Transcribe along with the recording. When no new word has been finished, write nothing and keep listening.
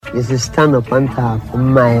is to stand up and talk for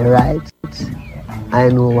my rights. I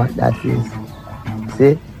know what that is.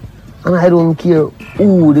 See? And I don't care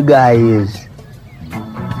who the guy is.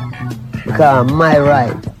 Because my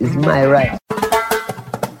right is my right.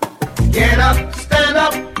 Get up, stand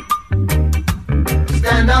up.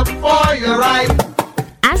 Stand up for your right.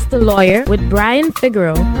 Ask the Lawyer with Brian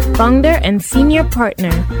Figueroa, founder and senior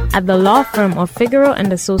partner at the law firm of Figueroa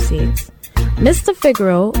and Associates. Mr.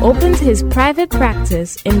 Figueroa opened his private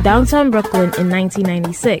practice in downtown Brooklyn in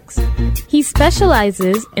 1996. He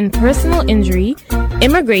specializes in personal injury,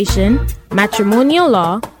 immigration, matrimonial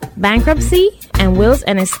law, bankruptcy, and wills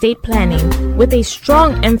and estate planning, with a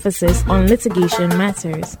strong emphasis on litigation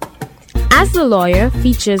matters. Ask the Lawyer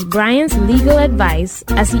features Brian's legal advice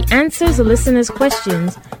as he answers the listeners'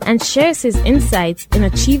 questions and shares his insights in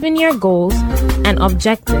achieving your goals and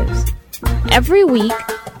objectives. Every week,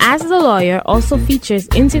 Ask the Lawyer also features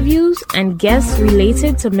interviews and guests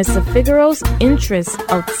related to Mr. Figueroa's interests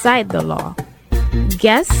outside the law.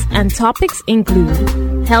 Guests and topics include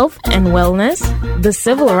health and wellness, the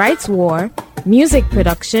civil rights war, music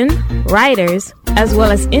production, writers, as well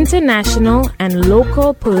as international and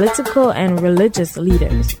local political and religious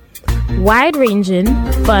leaders. Wide-ranging,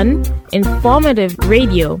 fun, informative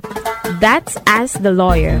radio. That's Ask the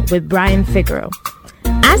Lawyer with Brian Figueroa.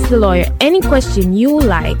 Ask the Lawyer any question you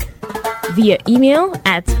like via email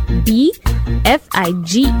at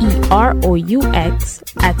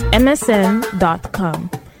bfigeroux@msn.com.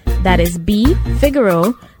 That is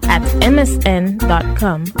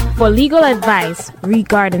bfigueroa@msn.com for legal advice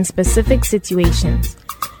regarding specific situations.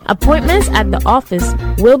 Appointments at the office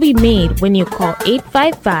will be made when you call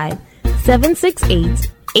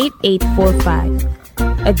 855-768-8845.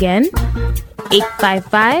 Again,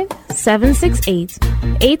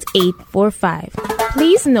 855-768-8845.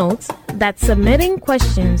 Please note that submitting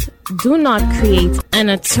questions do not create an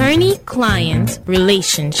attorney-client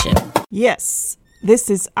relationship. Yes, this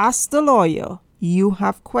is Ask the Lawyer. You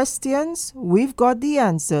have questions, we've got the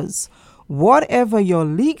answers. Whatever your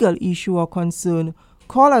legal issue or concern,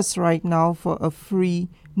 call us right now for a free,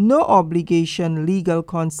 no obligation legal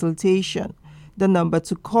consultation. The number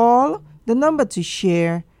to call, the number to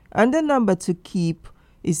share, and the number to keep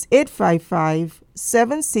is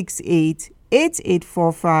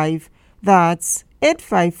 855-768-8845. That's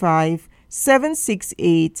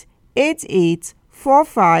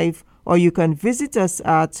 855-768-8845. Or you can visit us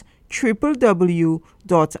at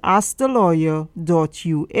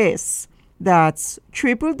www.askthelawyer.us. That's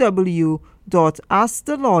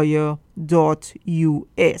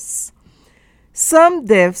www.askthelawyer.us. Some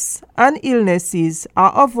deaths and illnesses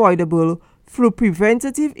are avoidable through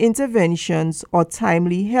preventative interventions or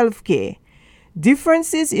timely health care.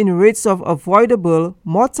 Differences in rates of avoidable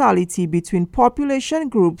mortality between population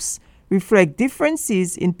groups reflect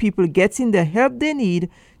differences in people getting the help they need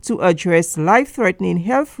to address life-threatening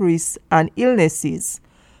health risks and illnesses.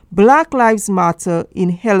 Black Lives Matter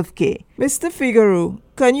in Healthcare. Mr. Figueroa,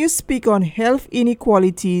 can you speak on health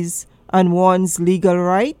inequalities and one's legal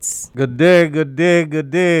rights? Good day, good day,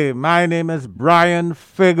 good day. My name is Brian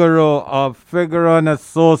Figueroa of Figueroa and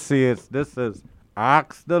Associates. This is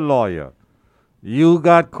Ask the Lawyer. You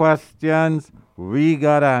got questions, we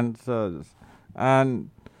got answers. And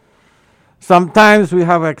sometimes we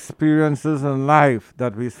have experiences in life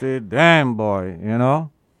that we say, damn boy, you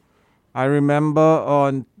know. I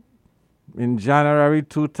remember in January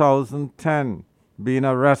 2010 being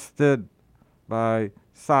arrested by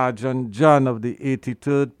Sergeant John of the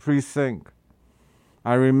 83rd Precinct.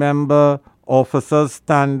 I remember officers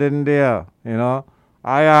standing there, you know.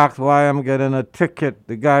 I asked why I'm getting a ticket.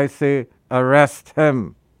 The guy say, arrest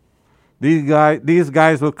him. These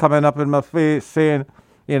guys were coming up in my face saying,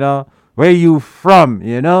 you know, where you from,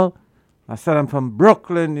 you know? I said, I'm from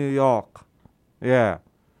Brooklyn, New York. Yeah,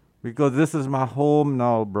 because this is my home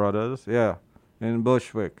now, brothers. Yeah, in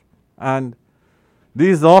Bushwick. And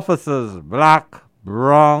these officers, black,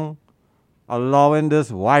 brown, allowing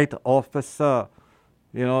this white officer,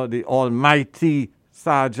 you know, the almighty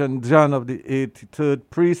Sergeant John of the 83rd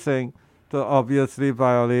Precinct, to obviously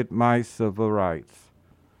violate my civil rights.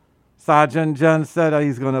 Sergeant John said that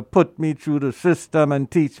he's going to put me through the system and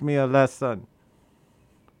teach me a lesson.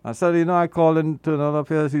 I said, you know, I called internal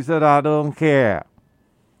affairs. He said, I don't care.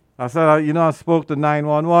 I said, you know, I spoke to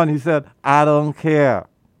 911. He said, I don't care.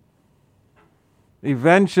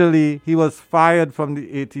 Eventually, he was fired from the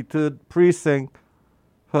 83rd Precinct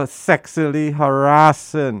for sexually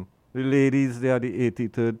harassing the ladies there at the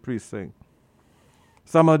 83rd Precinct.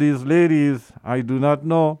 Some of these ladies, I do not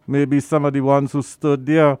know, maybe some of the ones who stood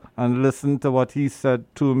there and listened to what he said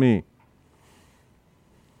to me.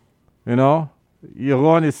 You know, You go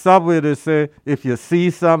on the subway, they say, if you see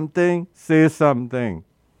something, say something.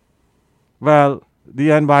 Well, the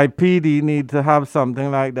NYPD need to have something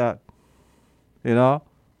like that, you know,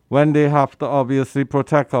 when they have to obviously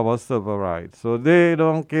protect our civil rights. So they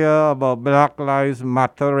don't care about Black Lives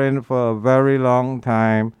Mattering for a very long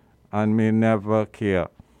time and may never care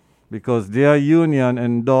because their union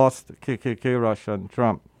endorsed KKK, Russia, and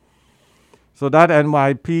Trump. So that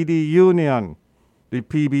NYPD union, the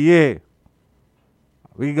PBA,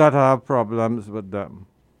 we got to have problems with them.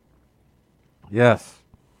 Yes.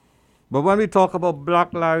 But when we talk about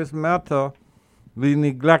Black Lives Matter, we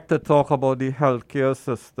neglect to talk about the healthcare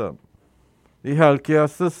system. The healthcare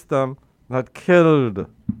system that killed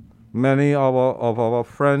many of our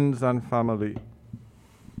friends and family.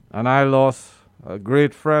 And I lost a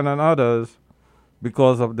great friend and others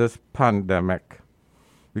because of this pandemic,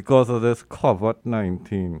 because of this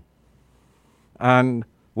COVID-19. And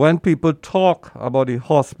when people talk about the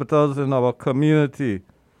hospitals in our community,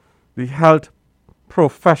 the health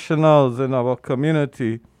professionals in our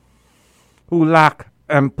community who lack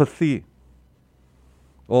empathy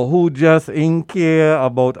or who just ain't care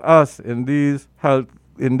about us in this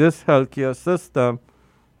healthcare system,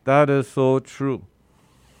 that is so true.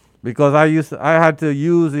 Because I had to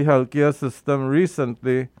use the healthcare system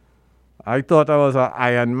recently. I thought I was an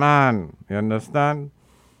Iron Man, you understand?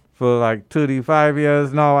 For like 35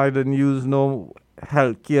 years now, I didn't use no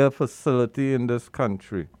healthcare facility in this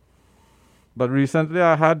country. But recently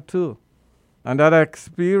I had to. And that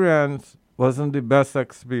experience wasn't the best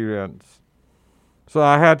experience. So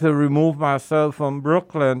I had to remove myself from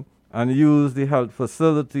Brooklyn and use the health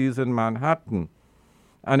facilities in Manhattan.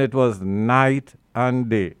 And it was night and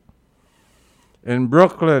day. In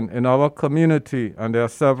Brooklyn, in our community, and there are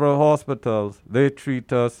several hospitals, they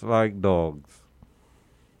treat us like dogs.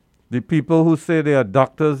 The people who say they are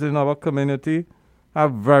doctors in our community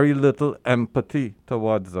have very little empathy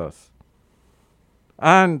towards us.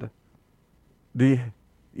 And the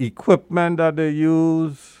equipment that they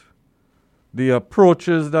use, the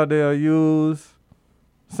approaches that they use,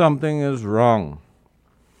 something is wrong.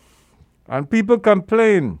 And people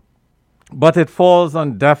complain, but it falls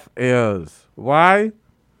on deaf ears. Why?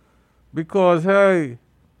 Because, hey,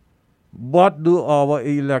 what do our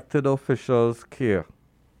elected officials care?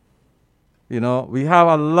 You know, we have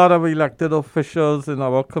a lot of elected officials in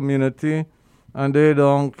our community, and they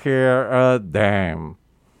don't care a damn.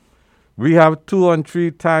 We have 2 and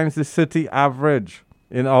 3 times the city average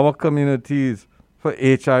in our communities for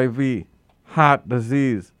HIV, heart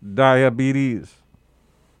disease, diabetes.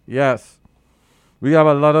 Yes. We have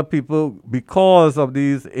a lot of people, because of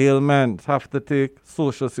these ailments, have to take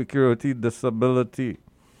Social Security disability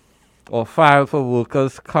or file for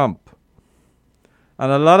workers' comp.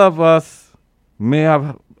 And a lot of us may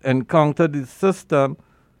have encountered the system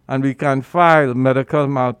and we can file medical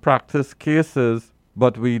malpractice cases,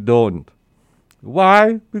 but we don't.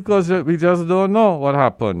 Why? Because we just don't know what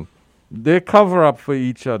happened. They cover up for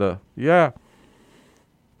each other. Yeah.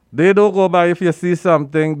 They don't go by if you see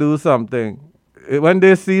something, do something. When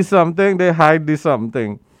they see something, they hide the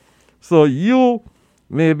something. So you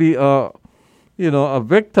may be a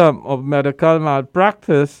victim of medical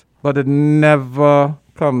malpractice, but it never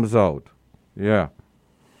comes out. Yeah.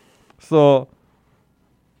 So,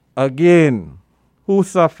 again, who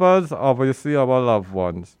suffers? Obviously, our loved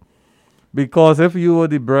ones. Because if you were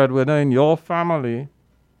the breadwinner in your family,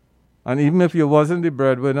 and even if you wasn't the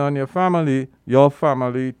breadwinner in your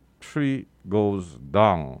family tree goes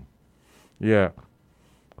down. Yeah.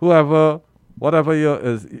 Whatever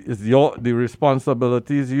the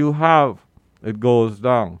responsibilities you have, it goes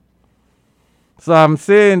down. So I'm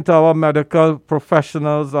saying to our medical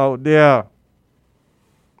professionals out there,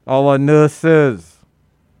 our nurses,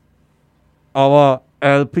 our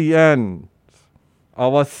LPNs,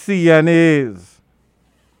 our CNAs,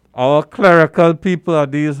 our clerical people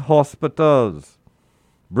at these hospitals,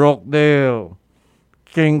 Brookdale,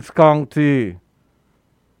 Kings County,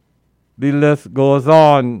 the list goes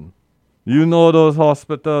on. You know those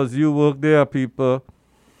hospitals, you work there, people.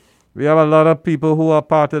 We have a lot of people who are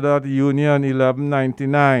part of that union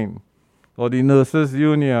 1199 or the nurses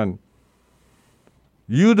union.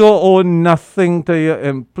 You don't owe nothing to your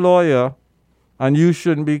employer and you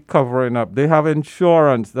shouldn't be covering up. They have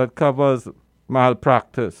insurance that covers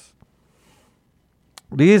malpractice.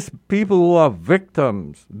 These people who are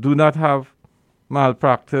victims do not have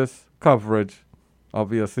malpractice coverage,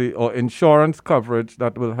 obviously, or insurance coverage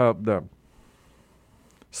that will help them.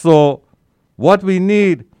 So what we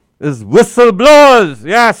need is whistleblowers.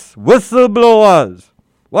 Yes, whistleblowers.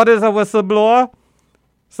 What is a whistleblower?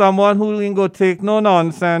 Someone who ain't go take no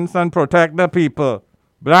nonsense and protect the people.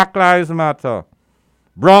 Black lives matter.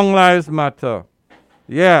 Brown lives matter.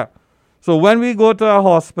 Yeah. So when we go to a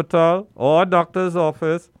hospital or a doctor's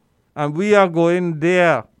office and we are going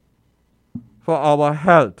there for our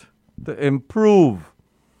health to improve,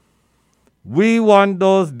 we want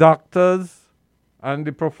those doctors and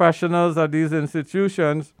the professionals at these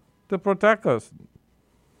institutions to protect us.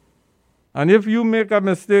 And if you make a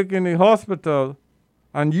mistake in the hospital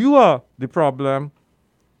and you are the problem,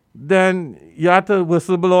 then you have to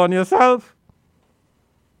whistleblow on yourself.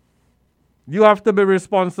 You have to be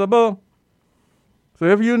responsible. So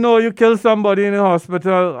if you know you kill somebody in the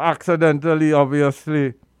hospital accidentally,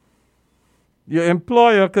 obviously, your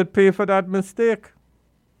employer could pay for that mistake.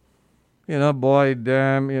 You know, boy,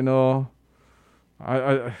 damn, you know,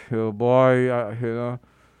 the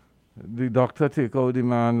doctor take out the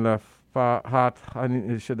man left heart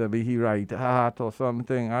and it should be his right heart or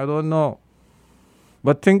something. I don't know.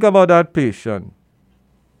 But think about that patient.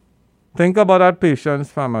 Think about that patient's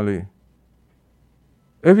family.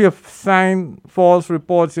 If you sign false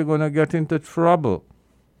reports, you're going to get into trouble.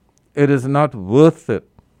 It is not worth it.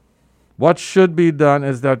 What should be done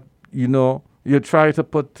is that, you try to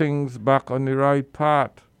put things back on the right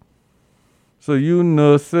path. So you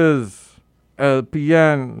nurses,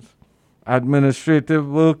 LPNs, administrative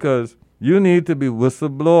workers, you need to be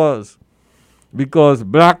whistleblowers because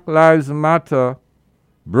Black Lives Matter,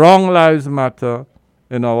 Brown Lives Matter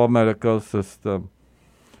in our medical system.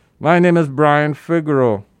 My name is Brian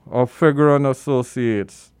Figueroa of Figueroa and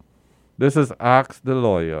Associates. This is Ask the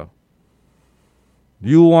Lawyer.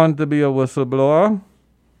 You want to be a whistleblower?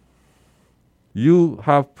 You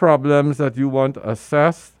have problems that you want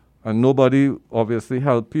assessed and nobody obviously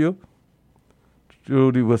help you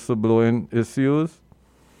through the whistleblowing issues?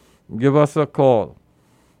 Give us a call.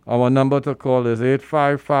 Our number to call is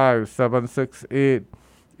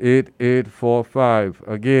 855-768-8845.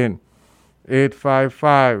 Again,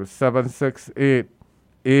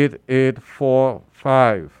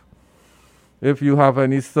 855-768-8845. If you have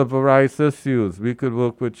any civil rights issues, we could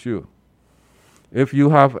work with you. If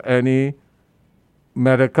you have any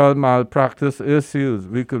medical malpractice issues,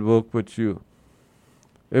 we could work with you.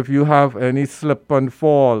 If you have any slip and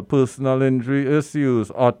fall, personal injury issues,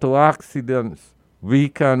 auto accidents, we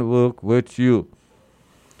can work with you.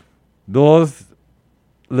 Those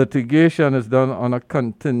litigation is done on a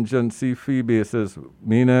contingency fee basis,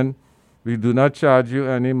 meaning we do not charge you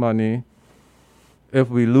any money. If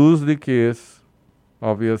we lose the case,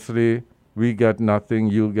 obviously, we get nothing,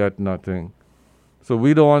 you get nothing. So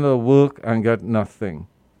we don't want to work and get nothing.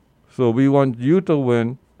 So we want you to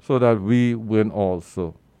win so that we win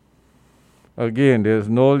also. Again, there's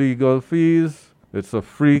no legal fees. It's a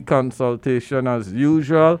free consultation as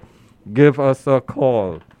usual. Give us a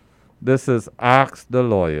call. This is Ask the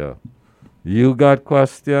Lawyer. You got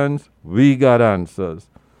questions, we got answers.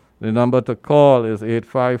 The number to call is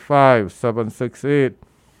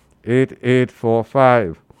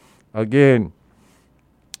 855-768-8845. Again,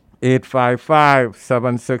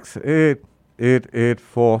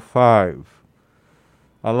 855-768-8845.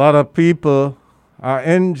 A lot of people are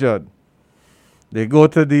injured. They go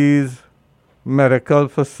to these medical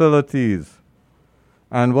facilities,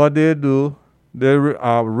 and what they do, they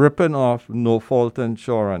are ripping off no-fault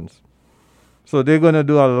insurance. So they're going to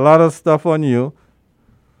do a lot of stuff on you,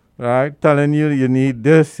 right? Telling you you need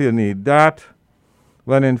this, you need that,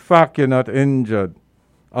 when in fact you're not injured.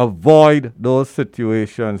 Avoid those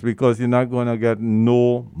situations because you're not going to get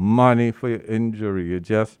no money for your injury. You're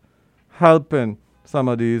just helping some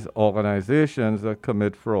of these organizations that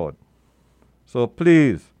commit fraud. So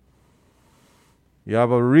please, you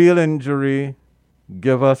have a real injury,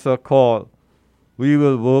 give us a call. We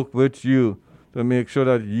will work with you to make sure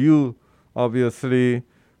that you obviously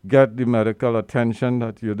get the medical attention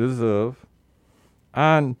that you deserve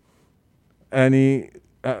and any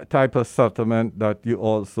type of settlement that you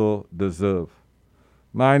also deserve.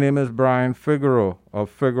 My name is Brian Figueroa of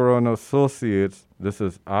Figueroa and Associates. This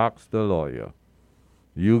is Ask the Lawyer.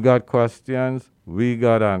 You got questions, we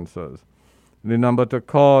got answers. The number to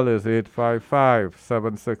call is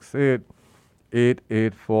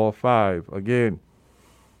 855-768-8845. Again,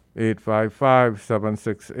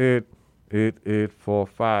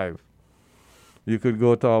 855-768-8845. You could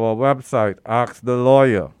go to our website, Ask the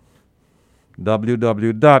Lawyer,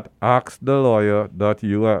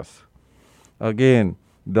 www.askthelawyer.us. Again,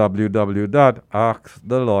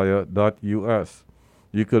 www.askthelawyer.us.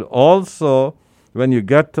 You could also, when you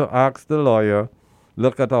get to Ask the Lawyer,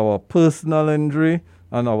 look at our personal injury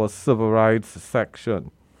and our civil rights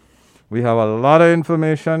section. We have a lot of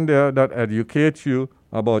information there that educates you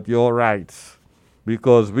about your rights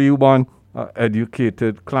because we want an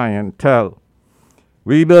educated clientele.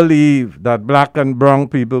 We believe that black and brown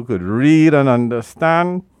people could read and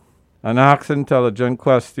understand and ask intelligent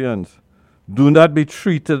questions. Do not be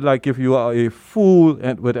treated like if you are a fool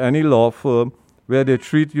with any law firm where they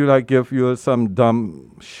treat you like if you're some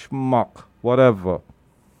dumb schmuck, whatever.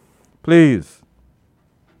 Please,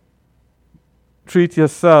 treat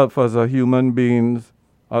yourself as a human being,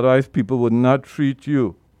 otherwise people would not treat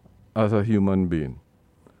you as a human being.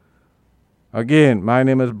 Again, my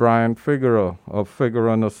name is Brian Figueroa of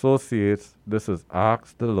Figueroa & Associates. This is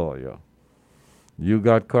Ask the Lawyer. You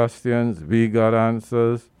got questions, we got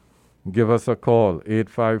answers. Give us a call,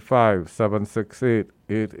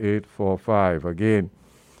 855-768-8845. Again,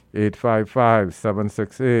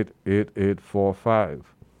 855-768-8845.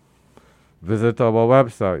 Visit our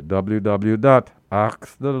website,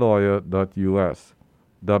 www.askthelawyer.us.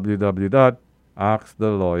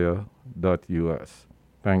 www.askthelawyer.us.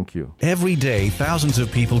 Thank you. Every day, thousands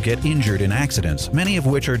of people get injured in accidents, many of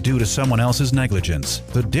which are due to someone else's negligence.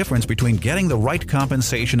 The difference between getting the right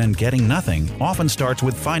compensation and getting nothing often starts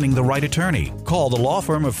with finding the right attorney. Call the law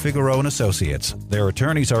firm of Figueroa & Associates. Their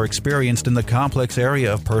attorneys are experienced in the complex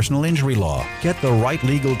area of personal injury law. Get the right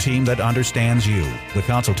legal team that understands you. The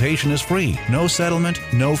consultation is free. No settlement,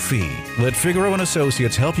 no fee. Let Figueroa &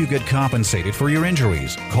 Associates help you get compensated for your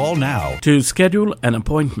injuries. Call now. To schedule an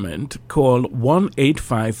appointment, call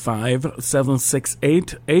 1-855-768-8845.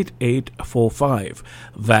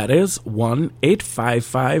 That is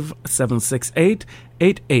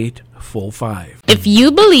 1-855-768-8845. If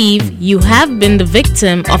you believe you have been the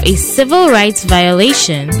victim of a civil rights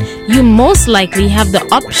violation, you most likely have the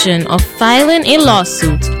option of filing a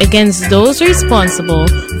lawsuit against those responsible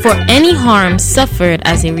for any harm suffered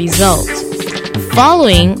as a result.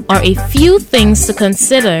 Following are a few things to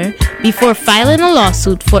consider before filing a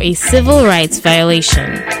lawsuit for a civil rights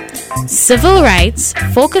violation. Civil rights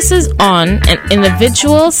focuses on an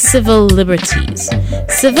individual's civil liberties.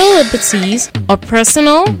 Civil liberties are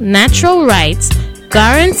personal, natural rights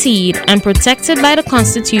guaranteed and protected by the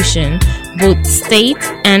Constitution, both state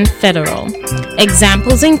and federal.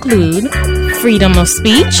 Examples include freedom of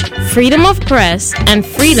speech, freedom of press, and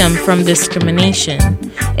freedom from discrimination.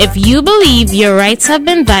 If you believe your rights have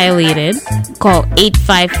been violated, call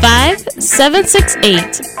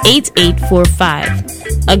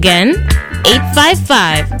 855-768-8845. Again,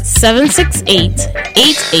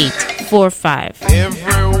 855-768-8845.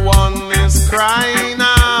 Everyone is crying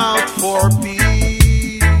out for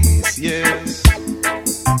peace, yes.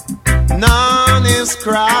 None is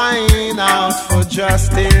crying out for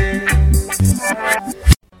justice.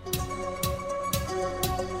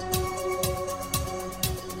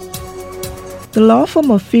 The law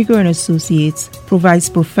firm of Figueroa & Associates provides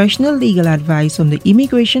professional legal advice on the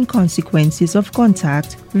immigration consequences of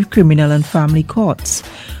contact with criminal and family courts.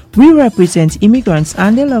 We represent immigrants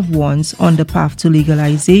and their loved ones on the path to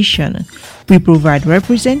legalization. We provide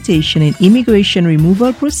representation in immigration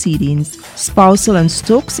removal proceedings, spousal and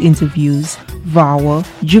Stokes interviews, VAWA,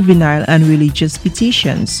 juvenile and religious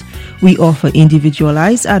petitions. We offer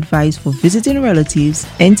individualized advice for visiting relatives,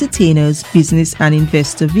 entertainers, business and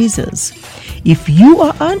investor visas. If you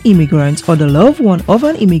are an immigrant or the loved one of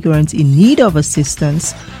an immigrant in need of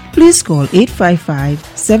assistance, please call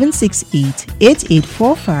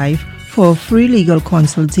 855-768-8845 for a free legal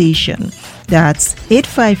consultation. That's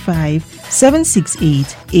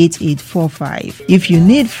 855-768-8845. If you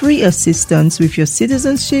need free assistance with your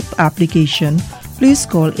citizenship application, please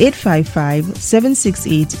call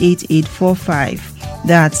 855-768-8845.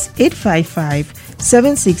 That's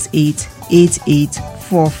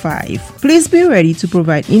 855-768-8845. Please be ready to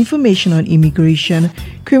provide information on immigration,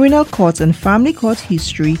 criminal court and family court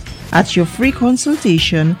history at your free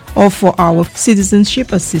consultation or for our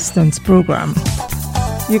citizenship assistance program.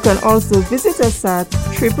 You can also visit us at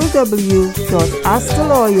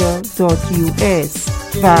www.askthelawyer.us.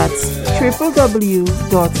 That's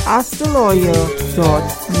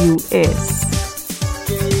www.askthelawyer.us.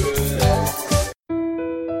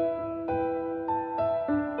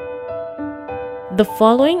 The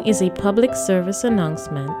following is a public service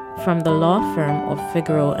announcement from the law firm of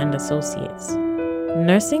Figueroa & Associates.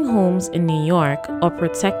 Nursing homes in New York are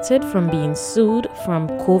protected from being sued from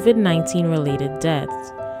COVID-19 related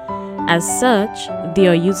deaths. As such, they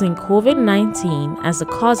are using COVID-19 as the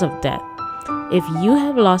cause of death. If you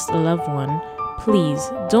have lost a loved one,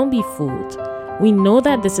 please don't be fooled. We know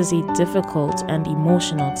that this is a difficult and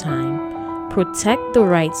emotional time. Protect the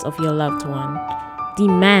rights of your loved one.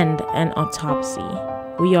 Demand an autopsy.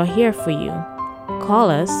 We are here for you. Call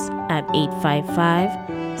us at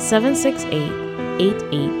 855-768-8845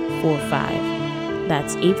 8845.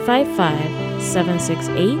 That's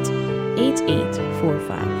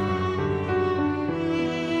 855-768-8845.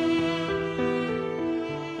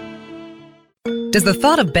 Does the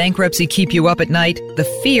thought of bankruptcy keep you up at night? The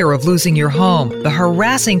fear of losing your home, the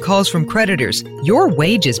harassing calls from creditors, your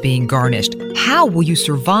wages being garnished. How will you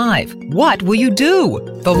survive? What will you do?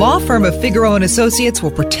 The law firm of Figueroa & Associates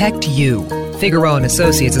will protect you. Figueroa &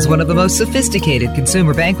 Associates is one of the most sophisticated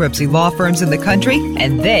consumer bankruptcy law firms in the country,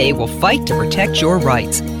 and they will fight to protect your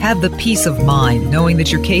rights. Have the peace of mind knowing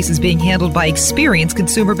that your case is being handled by experienced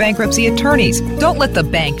consumer bankruptcy attorneys. Don't let the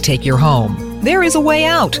bank take your home. There is a way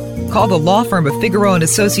out. Call the law firm of Figueroa &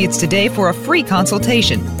 Associates today for a free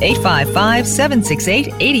consultation.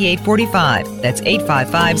 855-768-8845. That's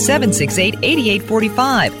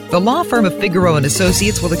 855-768-8845. The law firm of Figueroa &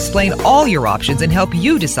 Associates will explain all your options and help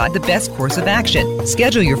you decide the best course of action.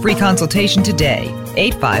 Schedule your free consultation today.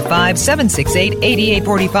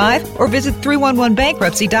 855-768-8845 or visit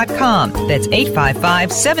 311bankruptcy.com. That's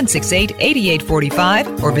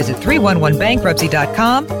 855-768-8845 or visit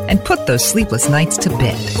 311bankruptcy.com and put those sleepless nights to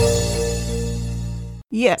bed.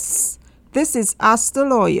 Yes, this is Ask the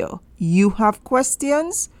Lawyer. You have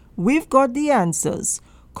questions? We've got the answers.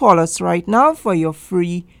 Call us right now for your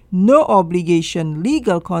free, no obligation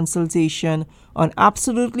legal consultation on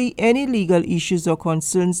absolutely any legal issues or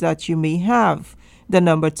concerns that you may have. The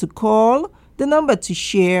number to call, the number to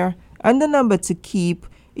share, and the number to keep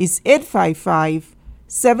is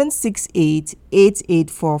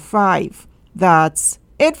 855-768-8845. That's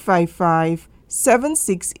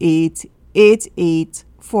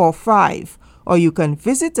 855-768-8845. Or you can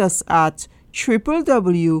visit us at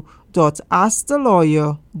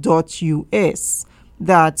www.askthelawyer.us.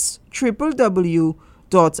 That's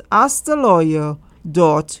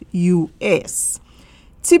www.askthelawyer.us.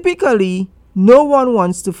 Typically, no one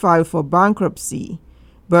wants to file for bankruptcy.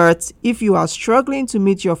 But if you are struggling to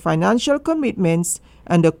meet your financial commitments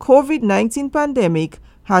and the COVID-19 pandemic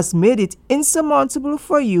has made it insurmountable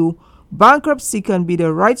for you, bankruptcy can be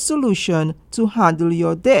the right solution to handle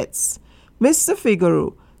your debts. Mr.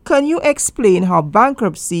 Figueroa, can you explain how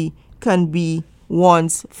bankruptcy can be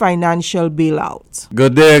one's financial bailout?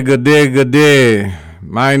 Good day, good day, good day.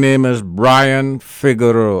 My name is Brian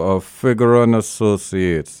Figueroa of Figueroa &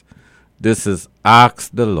 Associates. This is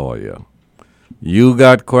Ask the Lawyer. You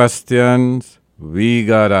got questions, we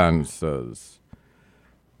got answers.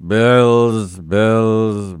 Bills,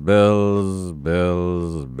 bills, bills,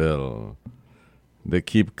 bills, bills. They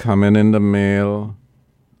keep coming in the mail.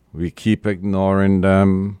 We keep ignoring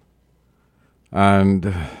them.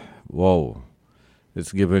 And, whoa,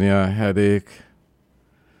 it's giving you a headache.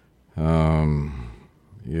 Your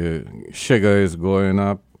sugar is going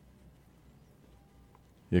up.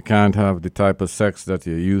 You can't have the type of sex that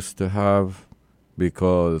you used to have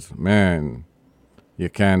because, man, you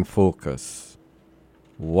can't focus.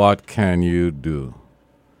 What can you do?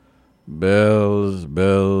 Bills,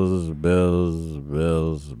 bills, bills,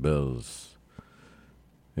 bills, bills.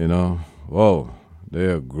 You know, whoa,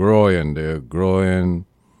 they're growing.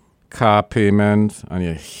 Car payments, and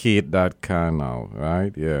you hate that car now,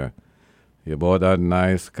 right? Yeah. You bought that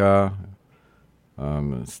nice car.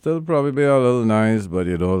 Still probably be a little nice, but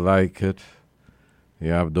you don't like it.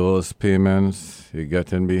 You have those payments. You're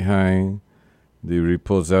getting behind. The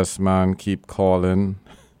repossessed man keep calling.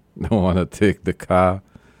 Don't want to take the car.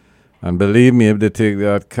 And believe me, if they take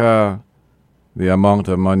that car, the amount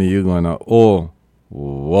of money you're going to owe,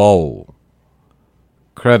 whoa.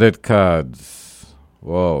 Credit cards.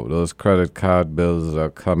 Whoa, those credit card bills are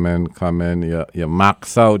coming. You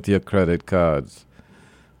max out your credit cards.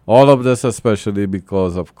 All of this especially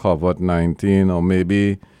because of COVID-19, or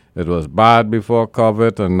maybe it was bad before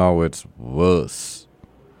COVID and now it's worse.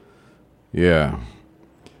 Yeah.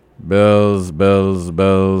 Bills. Well,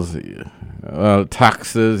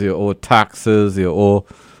 taxes, you owe taxes, you owe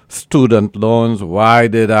student loans. Why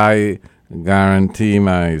did I guarantee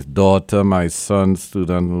my daughter, my son's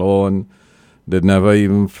student loan? They never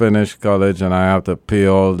even finish college and I have to pay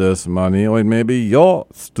all this money. Or it may be your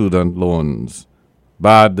student loans.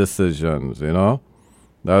 Bad decisions, you know.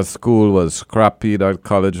 That school was crappy, that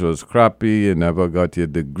college was crappy, you never got your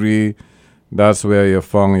degree. That's where you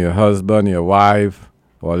found your husband, your wife.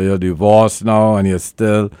 Well, you're divorced now and you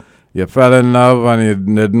fell in love and you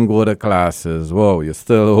didn't go to classes. Whoa, you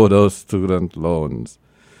still owe those student loans.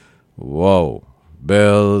 Whoa.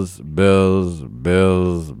 Bills.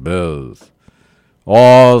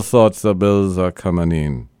 All sorts of bills are coming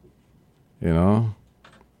in, you know.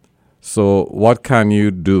 So what can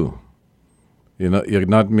you do? You're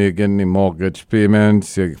not making the mortgage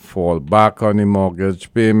payments. You fall back on the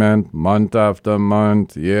mortgage payment month after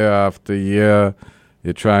month, year after year.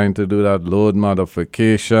 You're trying to do that loan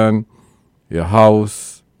modification. Your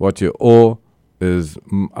house, what you owe is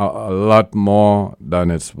a lot more than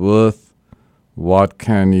it's worth. What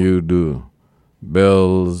can you do?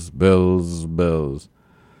 Bills, bills, bills.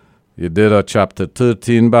 You did a Chapter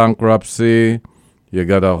 13 bankruptcy. You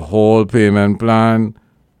got a whole payment plan.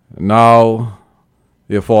 Now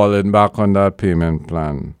you're falling back on that payment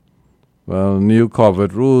plan. Well, new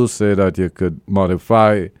COVID rules say that you could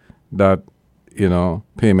modify that,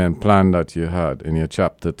 payment plan that you had in your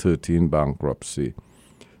Chapter 13 bankruptcy.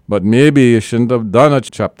 But maybe you shouldn't have done a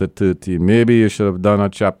Chapter 13. Maybe you should have done a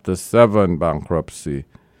Chapter 7 bankruptcy.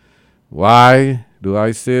 Why do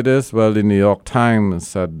I say this? Well, the New York Times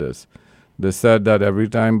said this. They said that every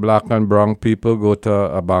time black and brown people go to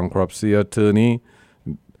a bankruptcy attorney,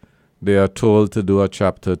 they are told to do a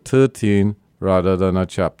Chapter 13 rather than a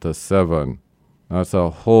Chapter 7. That's a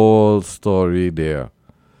whole story there.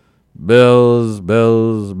 Bills,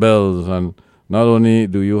 bills, bills. And not only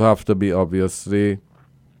do you have to be obviously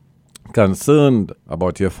concerned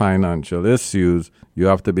about your financial issues, you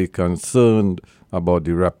have to be concerned about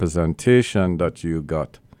the representation that you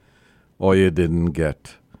got or you didn't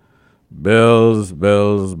get. Bills,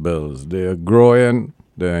 bills, bills. They're growing,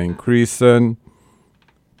 they're increasing.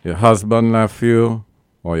 Your husband left you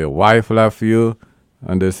or your wife left you,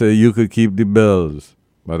 and they say you could keep the bills,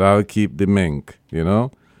 but I'll keep the mink,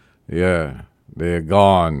 Yeah, they're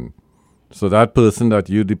gone. So that person that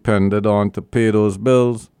you depended on to pay those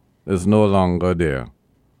bills is no longer there.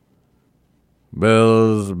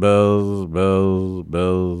 Bills, bills, bills,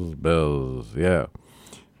 bills, bills. Yeah.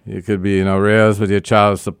 You could be in arrears with your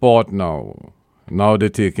child support now. Now they're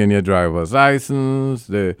taking your driver's license.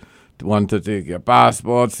 They want to take your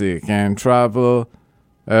passport so you can't travel.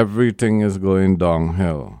 Everything is going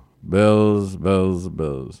downhill. Bills, bills,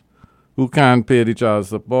 bills. Who can't pay the child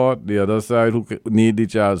support? The other side who need the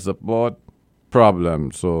child support?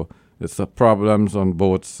 Problems. So it's the problems on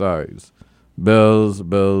both sides. Bills,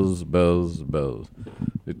 bills, bills, bills.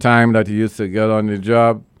 The time that you used to get on the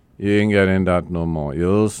job, you ain't getting that no more. Your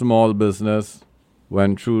little small business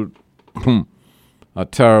went through a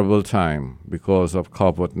terrible time because of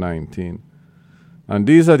COVID-19. And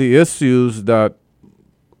these are the issues that,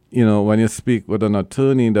 when you speak with an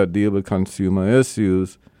attorney that deal with consumer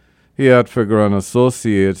issues, here at Figueroa &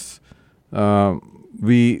 Associates,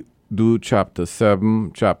 we do Chapter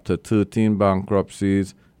 7, Chapter 13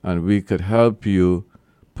 bankruptcies, and we could help you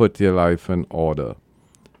put your life in order.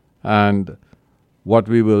 And what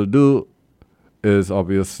we will do is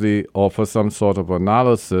obviously offer some sort of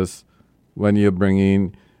analysis when you bring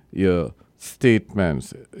in your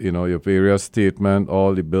statements, your various statements,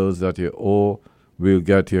 all the bills that you owe. We'll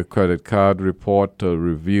get your credit card report to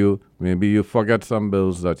review. Maybe you forget some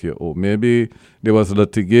bills that you owe. Maybe there was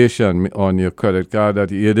litigation on your credit card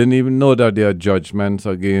that you didn't even know that there are judgments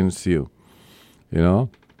against you.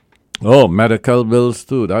 Oh, medical bills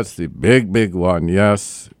too. That's the big, big one.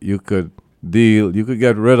 Yes, you could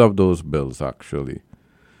get rid of those bills actually.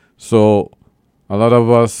 So a lot of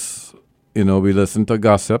us, we listen to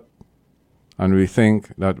gossip and we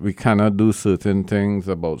think that we cannot do certain things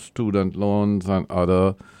about student loans and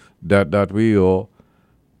other debt that we owe.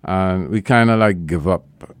 And we kind of give up,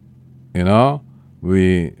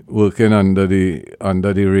 We working under the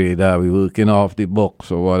radar, we working off the books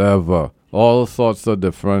or whatever. All sorts of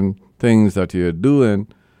different things that you're doing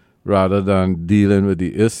rather than dealing with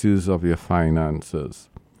the issues of your finances.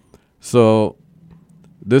 So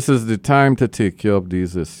this is the time to take care of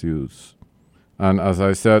these issues. And as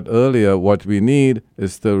I said earlier, what we need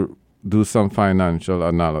is to do some financial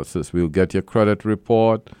analysis. We'll get your credit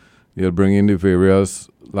report. You'll bring in the various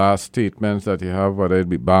last statements that you have, whether it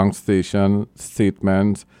be bank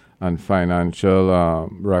statements and financial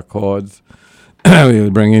records. You'll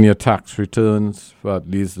bring in your tax returns for at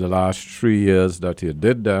least the last 3 years that you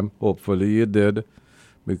did them. Hopefully you did,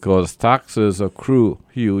 because taxes accrue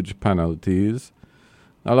huge penalties.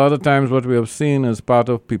 A lot of times what we have seen as part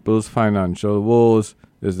of people's financial woes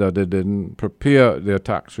is that they didn't prepare their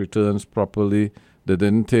tax returns properly. They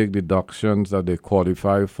didn't take deductions that they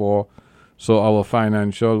qualify for. So our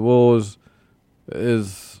financial woes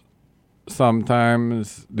is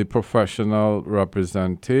sometimes the professional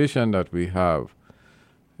representation that we have.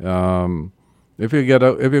 If you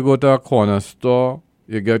go to a corner store,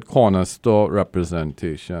 you get corner store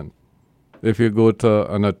representation. If you go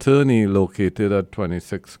to an attorney located at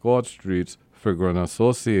 26 Court Street, Figueroa &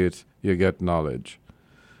 Associates, you get knowledge.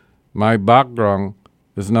 My background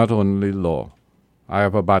is not only law. I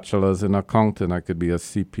have a bachelor's in accounting. I could be a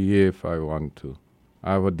CPA if I want to.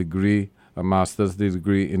 I have a degree, a master's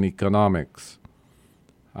degree in economics.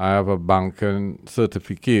 I have a banking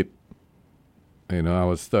certificate. You know, I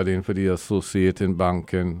was studying for the associate in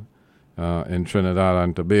banking in Trinidad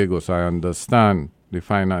and Tobago, so I understand the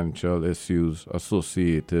financial issues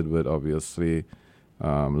associated with, obviously,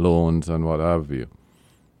 loans and what have you.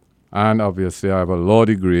 And obviously I have a law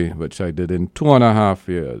degree, which I did in 2.5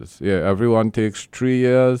 years. Yeah, everyone takes 3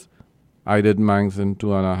 years. I did mine in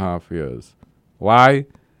 2.5 years. Why?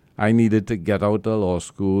 I needed to get out of law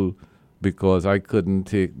school because I couldn't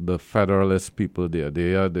take the Federalist people there.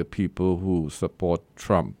 They are the people who support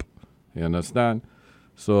Trump. You understand?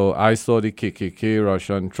 So I saw the KKK,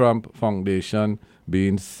 Russian Trump Foundation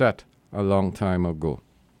being set a long time ago.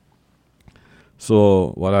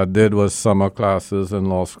 So what I did was summer classes in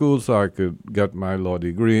law school so I could get my law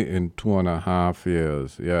degree in 2.5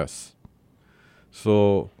 years, yes.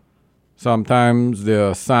 So sometimes there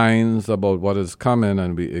are signs about what is coming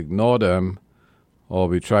and we ignore them or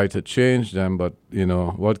we try to change them, but, you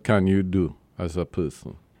know, what can you do as a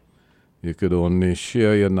person? You could only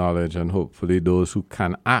share your knowledge and hopefully those who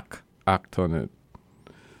can act on it.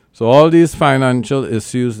 So all these financial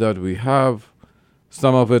issues that we have,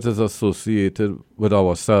 some of it is associated with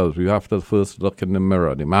ourselves. We have to first look in the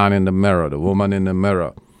mirror, the man in the mirror, the woman in the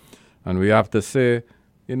mirror. And we have to say,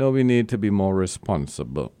 you know, we need to be more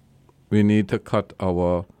responsible. We need to cut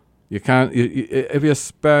our, if you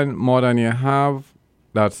spend more than you have,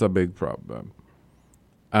 that's a big problem.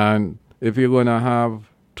 And if you're going to have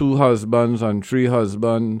 2 husbands and 3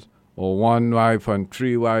 husbands, or 1 wife and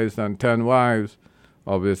 3 wives and 10 wives,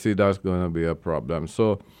 obviously that's going to be a problem.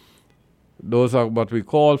 So those are what we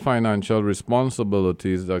call financial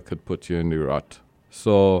responsibilities that could put you in the rut.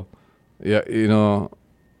 So, yeah, you know,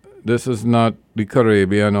 this is not the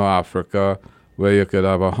Caribbean or Africa where you could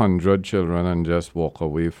have 100 children and just walk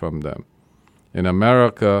away from them. In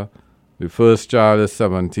America, the first child is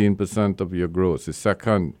 17% of your gross, the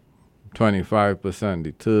second 25%,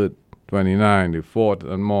 the third 29%, the fourth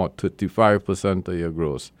and more 35% of your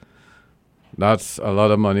gross. That's a lot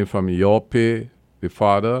of money from your pay, the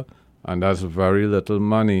father, and that's very little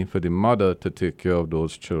money for the mother to take care of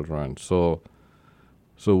those children. So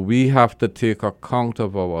we have to take account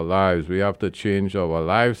of our lives. We have to change our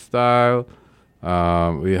lifestyle.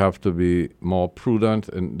 We have to be more prudent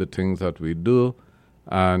in the things that we do.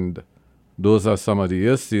 And those are some of the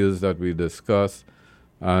issues that we discuss.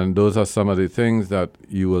 And those are some of the things that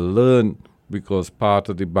you will learn because part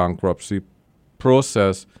of the bankruptcy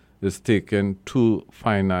process is taking 2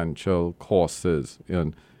 financial courses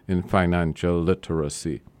in financial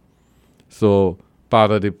literacy. So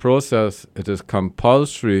part of the process, it is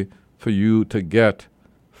compulsory for you to get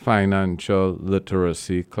financial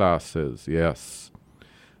literacy classes, yes.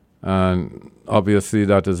 And obviously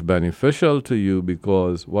that is beneficial to you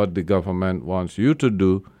because what the government wants you to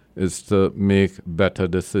do is to make better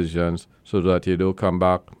decisions so that you don't come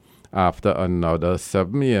back after another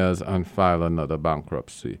 7 years and file another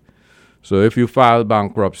bankruptcy. So if you file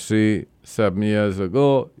bankruptcy 7 years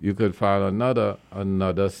ago, you could file another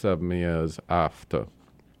 7 years after.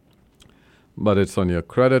 But it's on your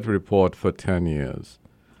credit report for 10 years.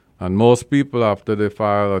 And most people, after they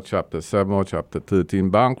file a Chapter 7 or Chapter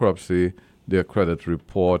 13 bankruptcy, their credit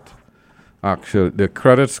report their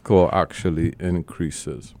credit score actually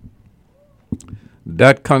increases.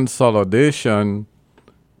 Debt consolidation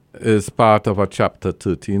is part of a Chapter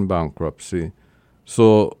 13 bankruptcy.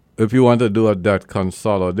 So if you want to do a debt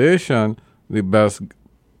consolidation, the best,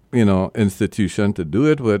 institution to do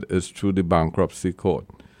it with is through the bankruptcy court.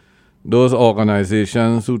 Those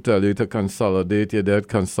organizations who tell you to consolidate your debt,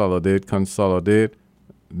 consolidate,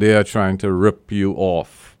 they are trying to rip you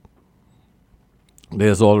off.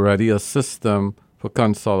 There's already a system for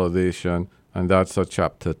consolidation, and that's a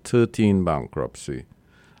Chapter 13 bankruptcy.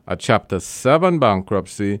 A Chapter 7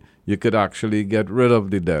 bankruptcy, you could actually get rid of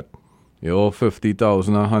the debt. You owe $50,000,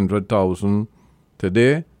 $100,000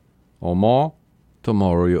 today or more.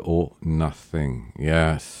 Tomorrow you owe nothing.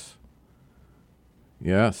 Yes.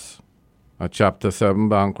 A Chapter 7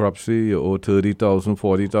 bankruptcy, you owe $30,000,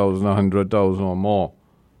 $40,000, $100,000 or more.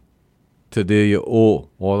 Today you owe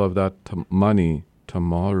all of that money.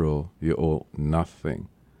 Tomorrow you owe nothing.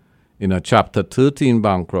 In a Chapter 13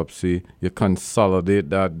 bankruptcy, you consolidate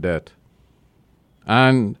that debt.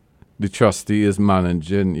 And the trustee is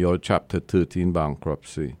managing your Chapter 13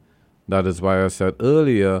 bankruptcy. That is why I said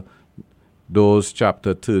earlier, those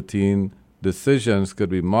Chapter 13 decisions could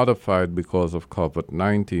be modified because of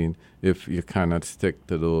COVID-19 if you cannot stick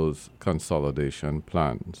to those consolidation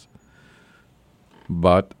plans.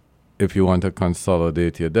 But if you want to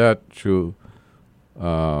consolidate your debt through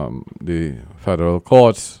the federal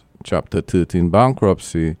courts, Chapter 13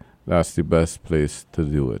 bankruptcy, that's the best place to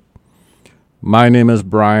do it. My name is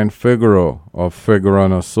Brian Figueroa of Figueroa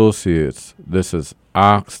and Associates. This is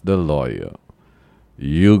Ask the Lawyer.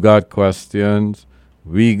 You got questions,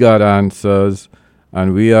 we got answers,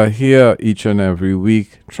 and we are here each and every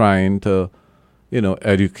week trying to,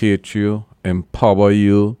 educate you, empower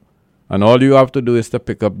you. And all you have to do is to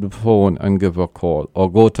pick up the phone and give a call,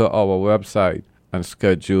 or go to our website and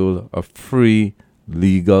schedule a free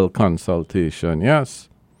legal consultation. Yes,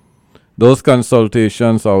 those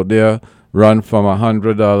consultations out there run from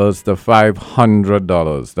 $100 to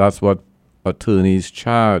 $500. That's what attorneys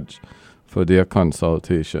charge for their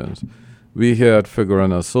consultations. We here at Figueroa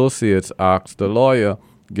and Associates, Ask the Lawyer,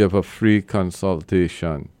 give a free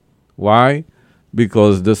consultation. Why?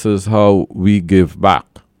 Because this is how we give back.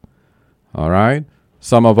 All right?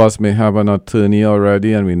 Some of us may have an attorney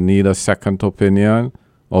already and we need a second opinion,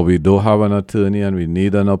 or we do have an attorney and we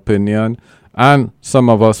need an opinion. And some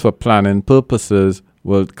of us, for planning purposes,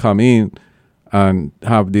 will come in and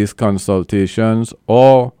have these consultations,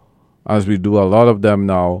 or, as we do a lot of them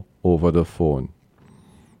now, over the phone.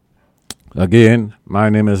 Again, my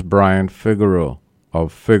name is Brian Figueroa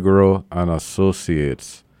of Figueroa and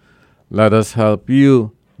Associates. Let us help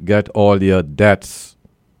you get all your debts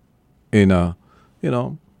in a,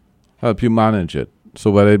 help you manage it.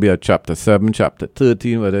 So whether it be a Chapter 7, Chapter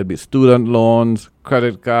 13, whether it be student loans,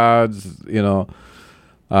 credit cards, the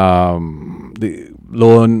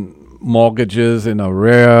loan mortgages in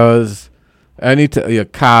arrears, your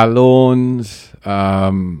car loans,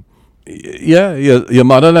 your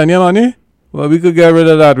mother lend your money? Well, we could get rid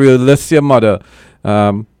of that. We'll list your mother.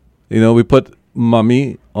 We put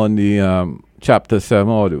mommy on the Chapter 7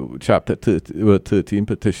 or the Chapter 13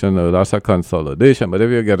 petition. That's a consolidation. But if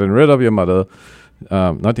you're getting rid of your mother,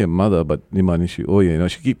 not your mother, but the money she owe you,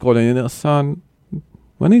 she keep calling you, son,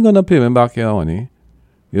 when are you going to pay me back your money?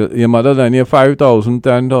 Your mother lend you $5,000,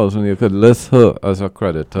 $10,000, you could list her as a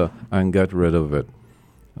creditor and get rid of it.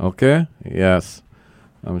 Okay? Yes.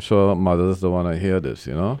 I'm sure mothers don't want to hear this,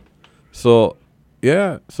 So,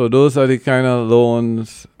 so those are the kind of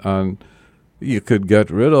loans and you could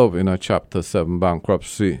get rid of in a Chapter 7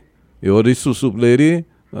 bankruptcy. You owe the Susu lady?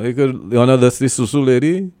 You want to list the Susu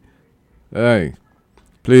lady? Hey,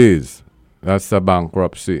 please. That's a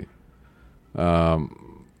bankruptcy.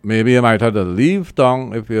 Maybe you might have to leave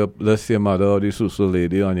town if you list your mother or the Susu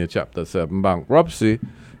lady on your Chapter 7 bankruptcy,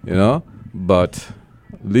 But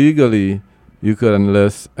legally, you could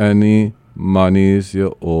enlist any monies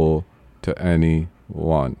you owe to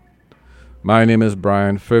anyone. My name is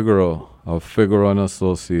Brian Figueroa of Figueroa and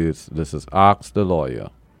Associates. This is Ask the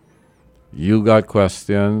Lawyer. You got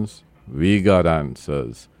questions, we got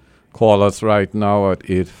answers. Call us right now at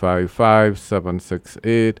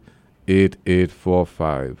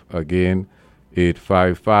 855-768-8845. Again,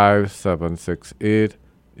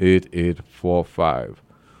 855-768-8845.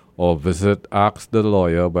 Or visit Ask the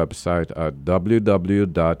Lawyer website at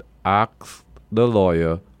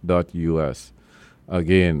www.askthelawyer.us.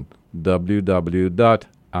 Again,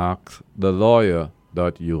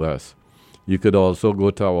 www.askthelawyer.us. You could also go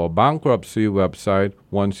to our bankruptcy website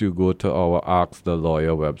once you go to our Ask the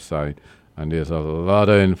Lawyer website. And there's a lot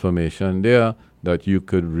of information there that you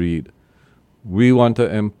could read. We want to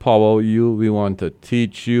empower you. We want to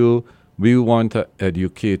teach you. We want an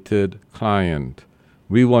educated client.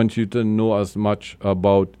 We want you to know as much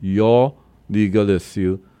about your legal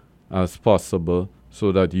issue as possible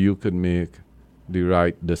so that you can make the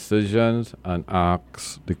right decisions and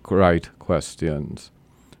ask the right questions.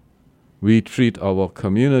 We treat our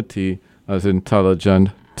community as intelligent,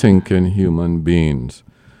 thinking human beings.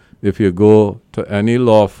 If you go to any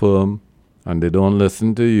law firm and they don't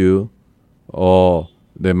listen to you, or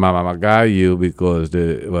they mama you because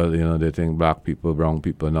they think black people, brown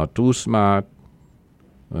people are not too smart,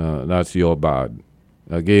 that's your bad.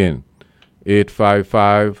 Again,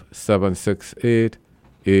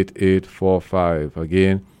 855-768-8845.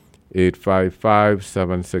 Again,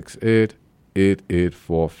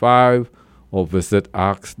 855-768-8845. Or visit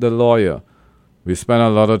Ask the Lawyer. We spend a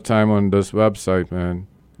lot of time on this website, man.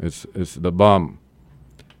 It's the bomb.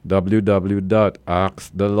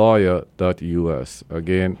 www.askthelawyer.us.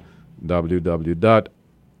 Again,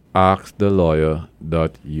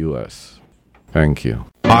 www.askthelawyer.us. Thank you.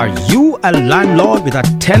 Are you a landlord with a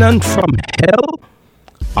tenant from hell?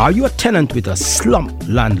 Are you a tenant with a slump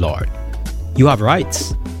landlord? You have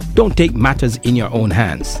rights. Don't take matters in your own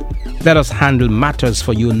hands. Let us handle matters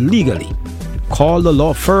for you legally. Call the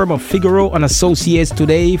law firm of Figueroa and Associates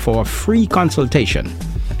today for a free consultation.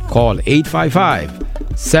 Call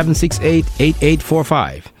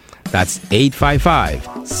 855-768-8845. That's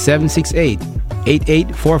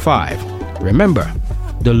 855-768-8845. Remember,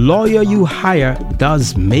 the lawyer you hire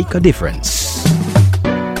does make a difference.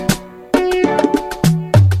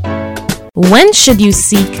 When should you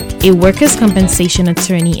seek a workers' compensation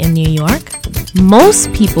attorney in New York?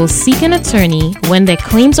 Most people seek an attorney when their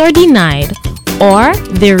claims are denied or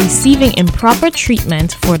they're receiving improper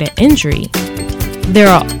treatment for their injury. There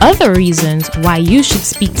are other reasons why you should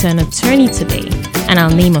speak to an attorney today, and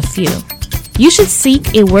I'll name a few. You should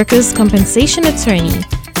seek a workers' compensation attorney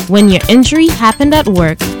when your injury happened at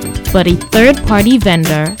work, but a third-party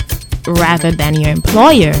vendor, rather than your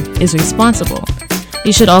employer, is responsible.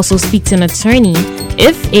 You should also speak to an attorney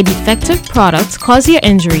if a defective product caused your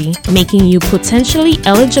injury, making you potentially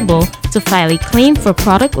eligible to file a claim for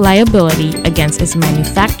product liability against its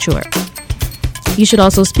manufacturer. You should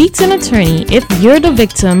also speak to an attorney if you're the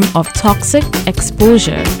victim of toxic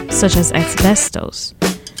exposure, such as asbestos.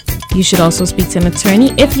 You should also speak to an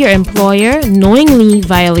attorney if your employer knowingly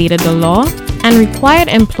violated the law and required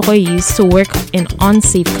employees to work in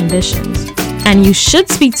unsafe conditions. And you should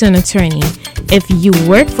speak to an attorney if you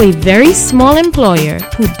work for a very small employer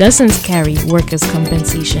who doesn't carry workers'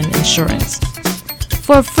 compensation insurance.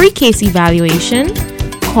 For a free case evaluation,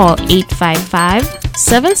 call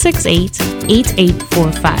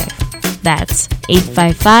 855-768-8845. That's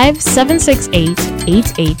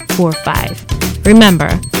 855-768-8845.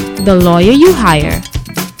 Remember, the lawyer you hire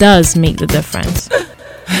does make the difference.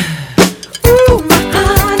 Ooh, my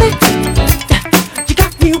honey, you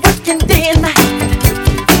got me working day and night.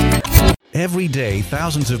 Every day,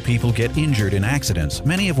 thousands of people get injured in accidents,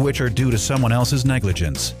 many of which are due to someone else's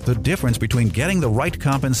negligence. The difference between getting the right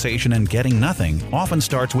compensation and getting nothing often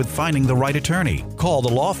starts with finding the right attorney. Call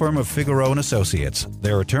the law firm of Figueroa & Associates.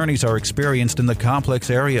 Their attorneys are experienced in the complex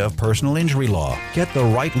area of personal injury law. Get the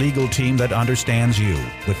right legal team that understands you.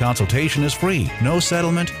 The consultation is free. No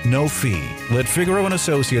settlement, no fee. Let Figueroa &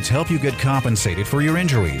 Associates help you get compensated for your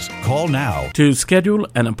injuries. Call now. To schedule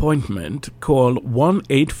an appointment, call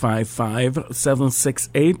 1-855-768-8845.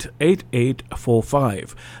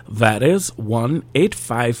 That is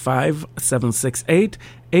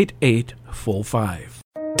 1-855-768-8845.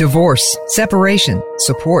 Divorce, separation,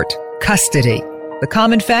 support, custody. The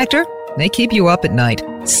common factor? They keep you up at night.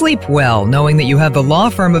 Sleep well knowing that you have the law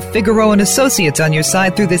firm of Figueroa & Associates on your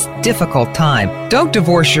side through this difficult time. Don't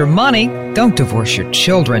divorce your money. Don't divorce your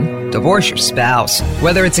children. Divorce your spouse.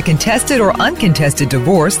 Whether it's a contested or uncontested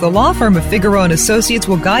divorce, the law firm of Figueroa & Associates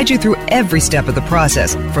will guide you through every step of the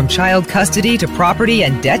process. From child custody to property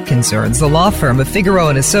and debt concerns, the law firm of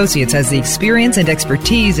Figueroa & Associates has the experience and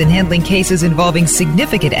expertise in handling cases involving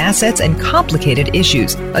significant assets and complicated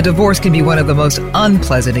issues. A divorce can be one of the most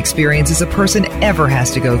unpleasant experiences a person ever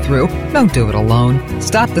has to go through. Don't do it alone.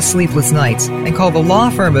 Stop the sleepless nights and call the law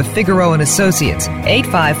firm of Figueroa & Associates.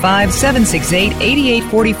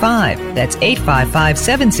 855-768-8845. That's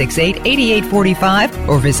 855-768-8845,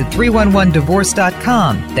 or visit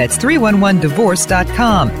 311divorce.com. That's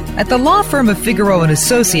 311divorce.com. At the law firm of Figueroa &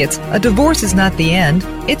 Associates, a divorce is not the end,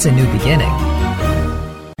 it's a new beginning.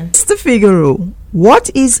 Mr. Figueroa,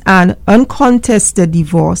 what is an uncontested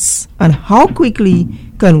divorce, and how quickly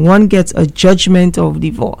can one get a judgment of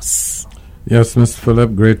divorce? Yes, Mr.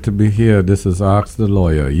 Phillip, great to be here. This is Ask the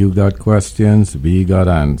Lawyer. You got questions, we got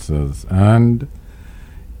answers. And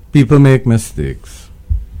people make mistakes.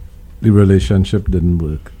 The relationship didn't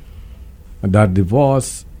work. And that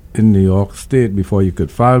divorce in New York State, before you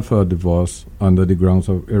could file for a divorce under the grounds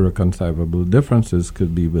of irreconcilable differences,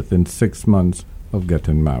 could be within 6 months of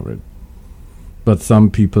getting married. But some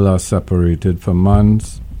people are separated for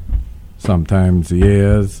months, sometimes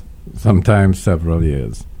years, sometimes several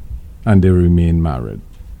years, and they remain married.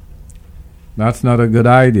 That's not a good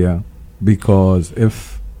idea, because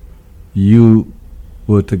if you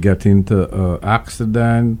were to get into an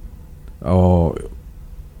accident or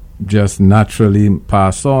just naturally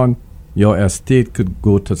pass on, your estate could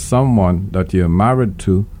go to someone that you're married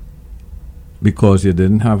to because you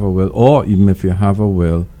didn't have a will, or even if you have a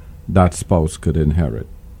will, that spouse could inherit.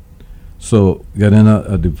 So getting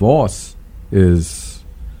a divorce is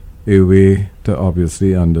a way to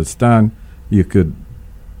obviously understand you could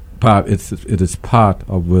it is part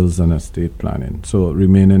of wills and estate planning. So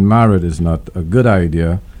remaining married is not a good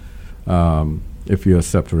idea if you're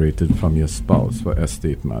separated from your spouse for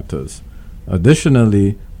estate matters.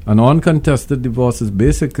 Additionally, an uncontested divorce is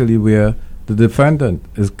basically where the defendant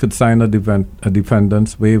could sign a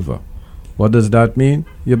defendant's waiver. What does that mean?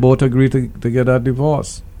 You both agree to get a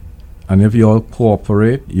divorce. And if you all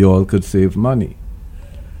cooperate, you all could save money.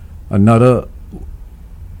 Another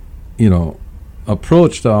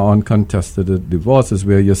approach to uncontested divorce is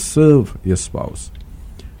where you serve your spouse.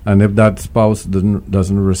 And if that spouse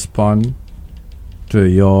doesn't respond to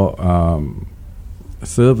your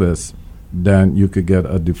service, then you could get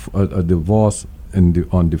a divorce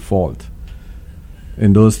on default.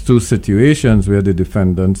 In those two situations where the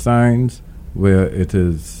defendant signs, where it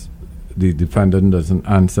is the defendant doesn't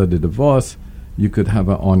answer the divorce, you could have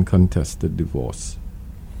an uncontested divorce.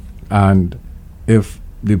 And if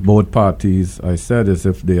the both parties, I said, is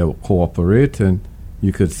if they are cooperating,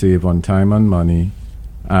 you could save on time and money.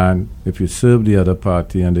 And if you serve the other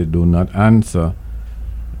party and they do not answer,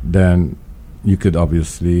 then you could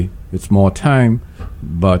obviously, it's more time,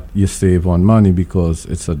 but you save on money because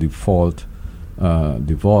it's a default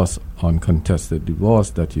divorce, uncontested divorce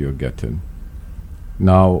that you're getting.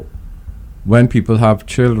 Now, when people have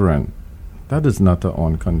children, that is not an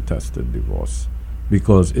uncontested divorce,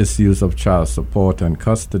 because issues of child support and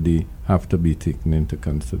custody have to be taken into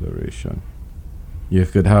consideration. You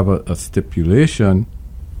could have a stipulation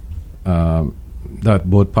that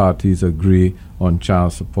both parties agree on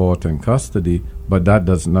child support and custody, but that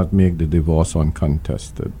does not make the divorce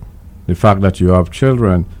uncontested. The fact that you have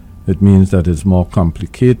children, it means that it's more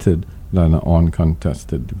complicated than an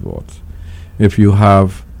uncontested divorce. If you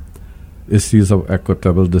have issues of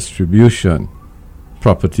equitable distribution,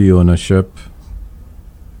 property ownership,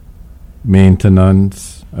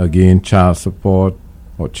 maintenance, again, child support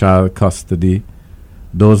or child custody,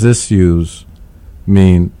 those issues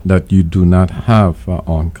mean that you do not have an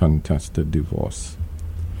uncontested divorce.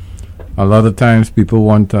 A lot of times people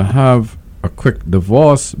want to have a quick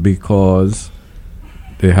divorce because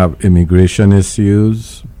they have immigration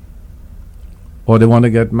issues or they want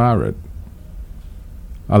to get married.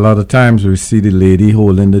 A lot of times we see the lady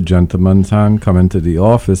holding the gentleman's hand coming to the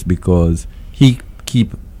office because he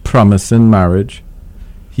keep promising marriage.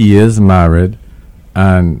 He is married,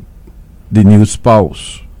 and the new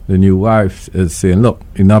spouse, the new wife, is saying, look,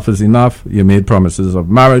 enough is enough. You made promises of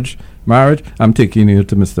marriage. I'm taking you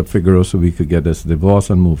to Mr. Figaro so we could get this divorce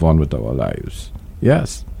and move on with our lives.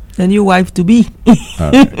 Yes. The new wife to be.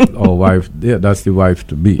 Or wife, yeah, that's the wife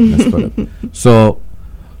to be. Let's put it. So,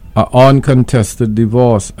 an uncontested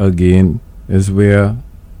divorce, again, is where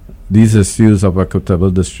these issues of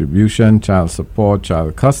equitable distribution, child support,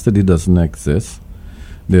 child custody doesn't exist.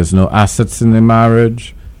 There's no assets in the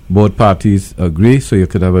marriage. Both parties agree, so you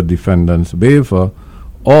could have a defendant's waiver,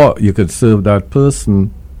 or you could serve that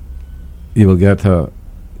person. You will get a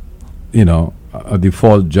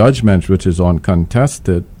default judgment, which is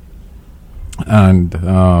uncontested, and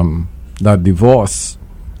that divorce,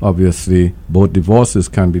 obviously, both divorces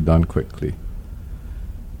can be done quickly.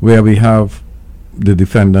 Where we have the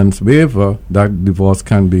defendant's waiver, that divorce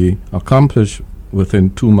can be accomplished within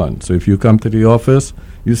 2 months. So if you come to the office,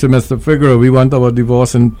 you say, Mr. Figaro, we want our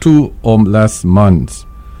divorce in 2 or less months.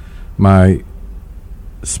 My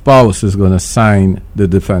spouse is going to sign the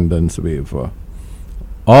defendant's waiver.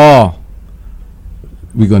 Or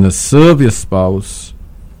we're going to serve your spouse,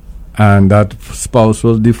 and that spouse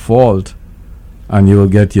will default, and you will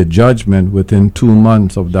get your judgment within 2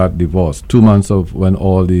 months of that divorce, 2 months of when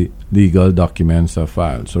all the legal documents are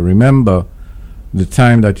filed. So remember, the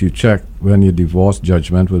time that you check when your divorce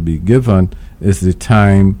judgment will be given is the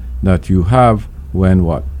time that you have when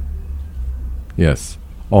what? Yes,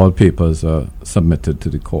 all papers are submitted to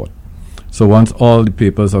the court. So once all the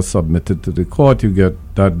papers are submitted to the court, you get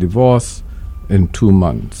that divorce in 2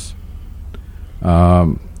 months.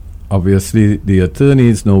 Obviously, the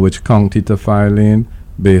attorneys know which county to file in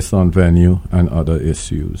based on venue and other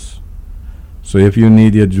issues. So if you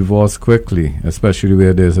need your divorce quickly, especially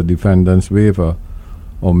where there's a defendant's waiver,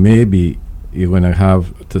 or maybe you're going to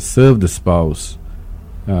have to serve the spouse,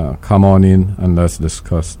 come on in and let's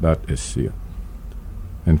discuss that issue.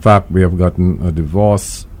 In fact, we have gotten a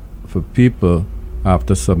divorce for people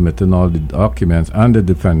after submitting all the documents and the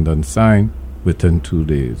defendant signed within 2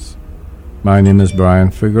 days. My name is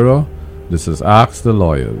Brian Figaro. This is Ask the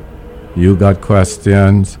Lawyer. You got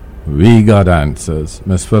questions, we got answers.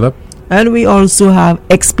 Ms. Phillip? And we also have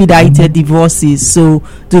expedited divorces. So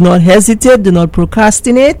do not hesitate, do not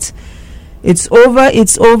procrastinate. It's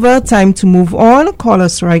over. Time to move on. Call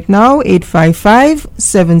us right now,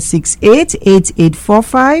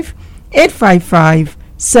 855-768-8845,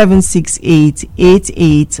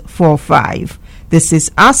 855-768-8845. This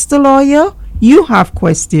is Ask the Lawyer. You have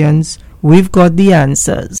questions, we've got the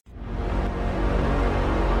answers.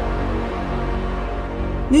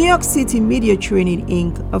 New York City Media Training,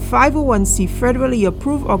 Inc., a 501c federally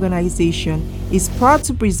approved organization, is proud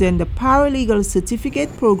to present the Paralegal Certificate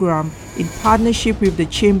Program in partnership with the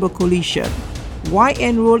Chamber Coalition. Why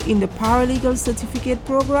enroll in the paralegal certificate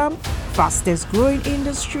program? Fastest growing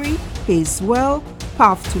industry, pays well,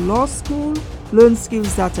 path to law school, learn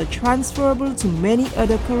skills that are transferable to many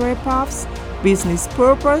other career paths, business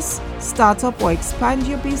purpose, startup or expand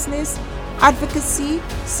your business, advocacy,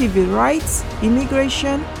 civil rights,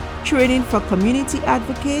 immigration, training for community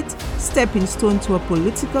advocate, stepping stone to a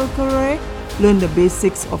political career, learn the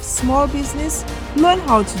basics of small business, learn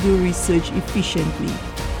how to do research efficiently.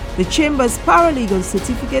 The Chamber's Paralegal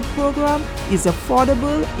Certificate Program is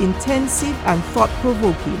affordable, intensive, and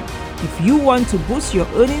thought-provoking. If you want to boost your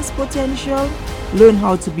earnings potential, learn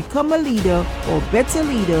how to become a leader or better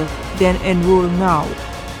leader, then enroll now.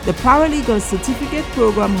 The Paralegal Certificate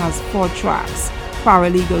Program has 4 tracks.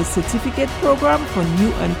 Paralegal Certificate Program for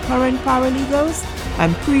new and current paralegals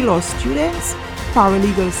and pre-law students,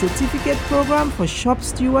 Paralegal Certificate Program for shop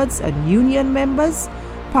stewards and union members,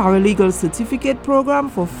 Paralegal Certificate Program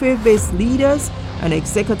for faith-based leaders and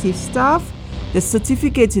executive staff. The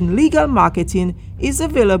certificate in legal marketing is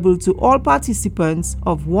available to all participants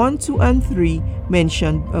of 1, 2, and 3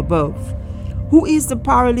 mentioned above. Who is the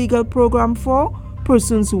paralegal program for?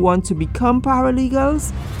 Persons who want to become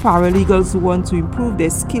paralegals, paralegals who want to improve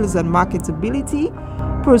their skills and marketability,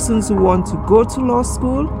 persons who want to go to law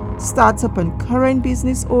school, startup and current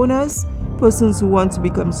business owners, persons who want to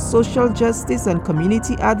become social justice and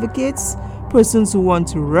community advocates, persons who want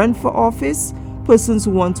to run for office, persons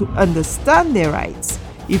who want to understand their rights.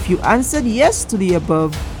 If you answered yes to the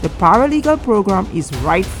above, the paralegal program is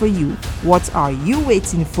right for you. What are you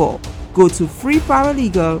waiting for? Go to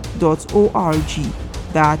freeparalegal.org.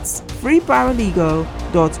 That's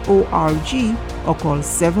freeparalegal.org or call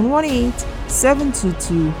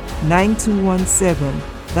 718-722-9217.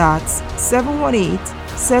 That's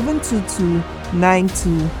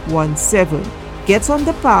 718-722-9217. Get on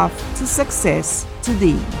the path to success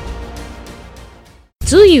today.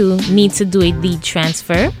 Do you need to do a deed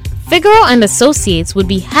transfer? Figaro and Associates would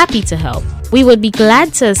be happy to help. We would be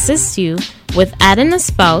glad to assist you with adding a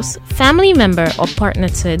spouse, family member, or partner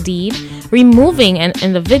to a deed, removing an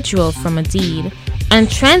individual from a deed,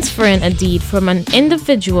 and transferring a deed from an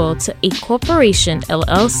individual to a corporation,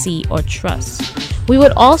 LLC, or trust. We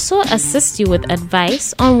would also assist you with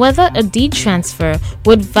advice on whether a deed transfer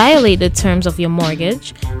would violate the terms of your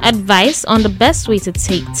mortgage, advice on the best way to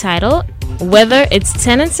take title, whether it's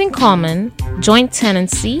tenants in common, joint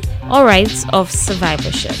tenancy, or rights of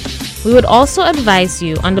survivorship. We would also advise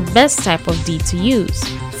you on the best type of deed to use.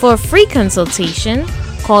 For a free consultation,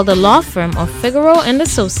 call the law firm of Figaro and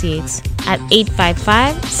Associates at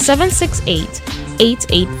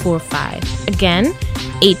 855-768-8845. Again,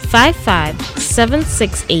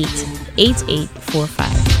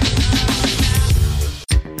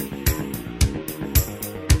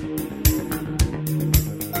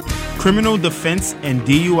 Criminal defense and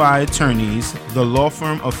DUI attorneys, the law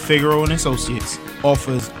firm of Figaro and Associates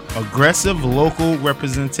offers aggressive local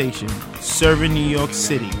representation serving New York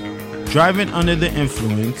City. Driving under the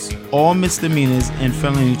influence, all misdemeanors and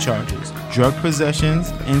felony charges, drug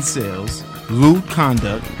possessions and sales, lewd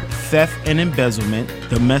conduct, theft and embezzlement,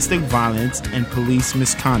 domestic violence, and police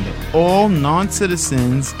misconduct. All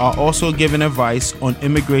non-citizens are also given advice on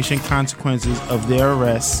immigration consequences of their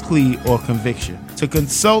arrest, plea, or conviction. To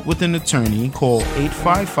consult with an attorney, call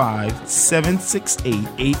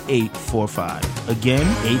 855-768-8845. Again,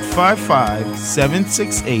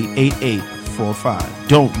 855-768-8845.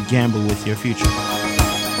 Don't gamble with your future.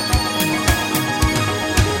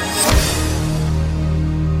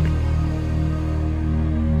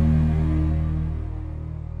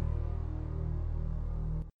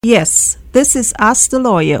 Yes, this is Ask the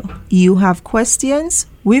Lawyer. You have questions?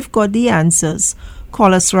 We've got the answers.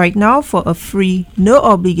 Call us right now for a free, no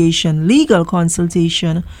obligation legal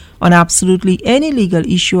consultation on absolutely any legal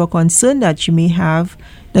issue or concern that you may have.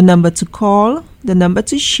 The number to call, the number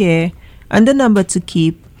to share, and the number to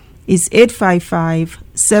keep is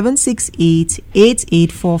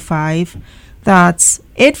 855-768-8845. That's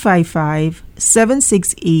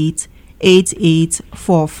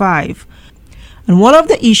 855-768-8845. And one of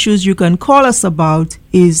the issues you can call us about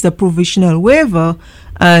is the provisional waiver.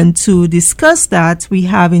 And to discuss that, we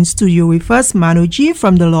have in studio with us Manu G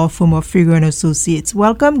from the law firm of Figaro and Associates.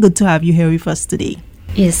 Welcome. Good to have you here with us today.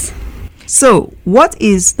 Yes. So, what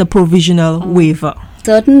is the provisional waiver?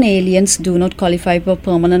 Certain aliens do not qualify for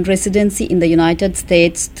permanent residency in the United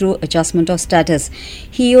States through adjustment of status.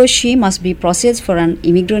 He or she must be processed for an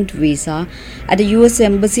immigrant visa at a U.S.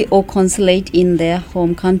 embassy or consulate in their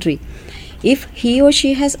home country. If he or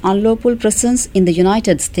she has unlawful presence in the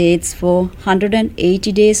United States for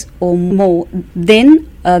 180 days or more, then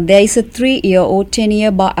there is a 3-year or 10-year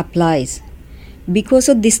bar applies. Because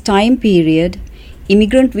of this time period,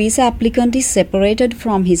 immigrant visa applicant is separated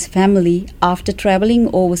from his family after traveling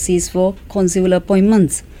overseas for consular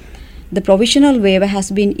appointments. The provisional waiver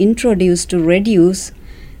has been introduced to reduce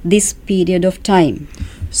this period of time.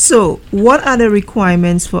 So, what are the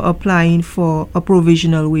requirements for applying for a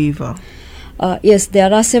provisional waiver? Yes,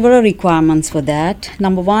 there are several requirements for that.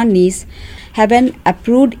 Number one is have an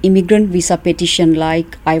approved immigrant visa petition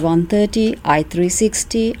like I-130,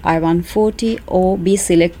 I-360, I-140 or be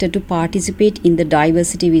selected to participate in the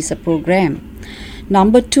diversity visa program.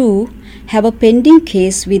 Number two, have a pending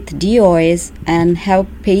case with DOS and have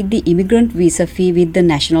paid the immigrant visa fee with the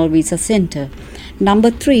National Visa Center.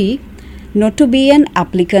 Number three, not to be an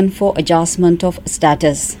applicant for adjustment of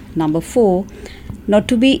status. Number four, not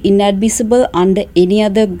to be inadmissible under any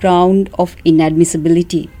other ground of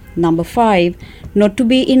inadmissibility. Number five, not to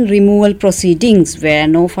be in removal proceedings where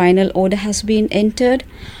no final order has been entered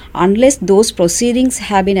unless those proceedings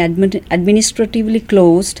have been administratively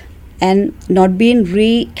closed and not been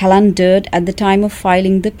re-calendared at the time of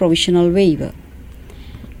filing the provisional waiver.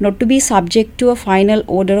 Not to be subject to a final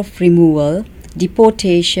order of removal,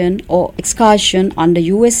 deportation or excursion under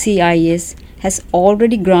USCIS has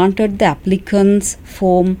already granted the applicant's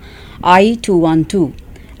Form I-212,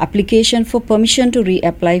 application for permission to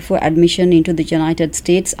reapply for admission into the United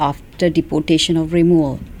States after deportation or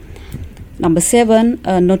removal. Number seven,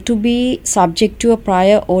 not to be subject to a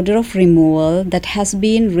prior order of removal that has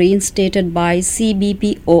been reinstated by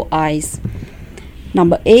CBP-OIs.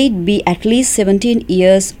 Number eight, be at least 17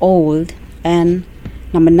 years old. And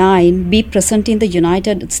number nine, be present in the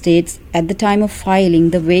United States at the time of filing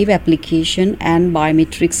the waiver application and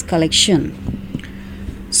biometrics collection.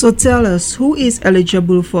 So tell us, who is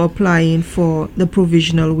eligible for applying for the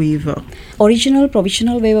provisional waiver? Original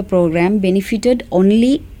provisional waiver program benefited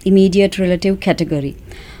only immediate relative category.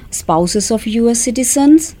 Spouses of US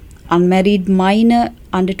citizens, unmarried minor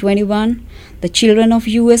under 21, the children of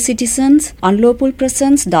US citizens. Unlawful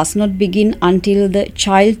presence does not begin until the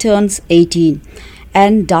child turns 18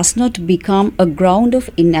 and does not become a ground of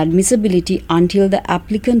inadmissibility until the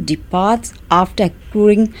applicant departs after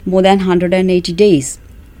accruing more than 180 days.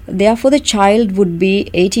 Therefore, the child would be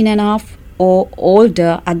 18 and a half or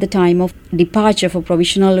older at the time of departure for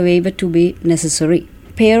provisional waiver to be necessary.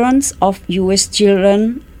 Parents of US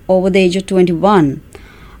children over the age of 21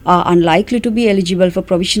 are unlikely to be eligible for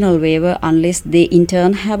provisional waiver unless they in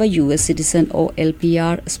turn have a US citizen or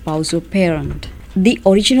LPR spouse or parent. The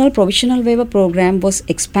original provisional waiver program was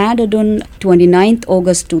expanded on 29th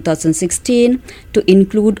August 2016 to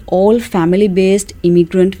include all family-based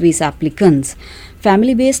immigrant visa applicants.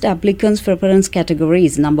 Family-based applicants' preference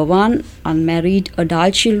categories: number one, unmarried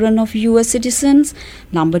adult children of US citizens;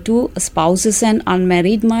 number two, spouses and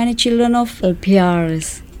unmarried minor children of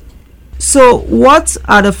LPRs. So, what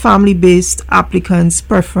are the family-based applicants'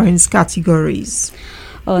 preference categories?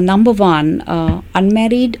 Number one,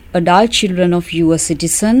 unmarried adult children of US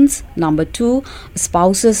citizens. Number two,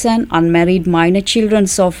 spouses and unmarried minor children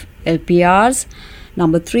of LPRs.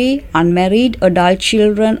 Number three, unmarried adult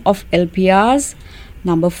children of LPRs.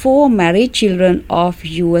 Number four, married children of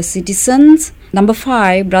US citizens. Number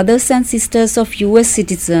five, brothers and sisters of US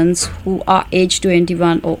citizens who are age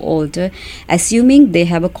 21 or older, assuming they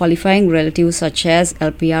have a qualifying relative such as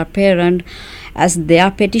LPR parent, as their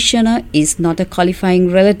petitioner is not a qualifying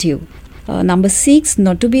relative. Number six,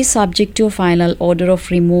 not to be subject to a final order of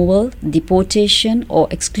removal, deportation or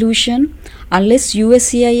exclusion unless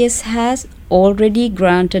USCIS has already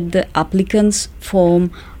granted the applicant's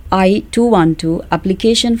Form I-212,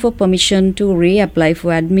 application for permission to reapply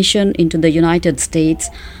for admission into the United States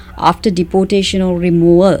after deportation or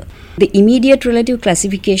removal. The immediate relative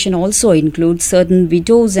classification also includes certain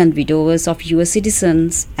widows and widowers of US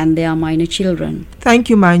citizens and their minor children. Thank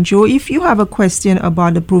you, Manjo. If you have a question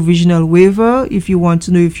about the provisional waiver, if you want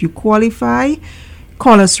to know if you qualify,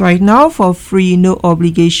 call us right now for free, no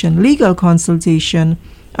obligation legal consultation.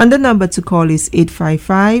 And the number to call is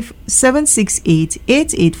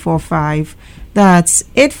 855-768-8845. That's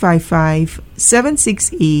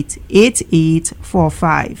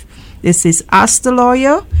 855-768-8845. This is Ask the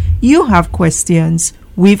Lawyer. You have questions,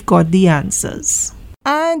 we've got the answers.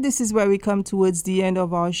 And this is where we come towards the end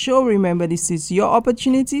of our show. Remember, this is your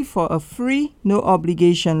opportunity for a free, no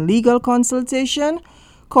obligation legal consultation.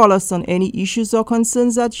 Call us on any issues or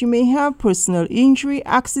concerns that you may have: personal injury,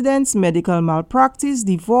 accidents, medical malpractice,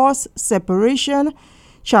 divorce, separation,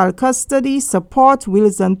 child custody, support,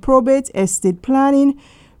 wills and probate, estate planning,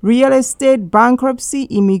 real estate, bankruptcy,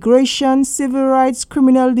 immigration, civil rights,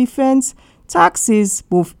 criminal defense, taxes,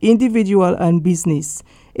 both individual and business.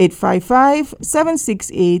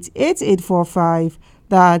 855-768-8845.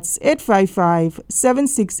 That's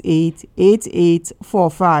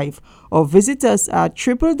 855-768-8845. Or visit us at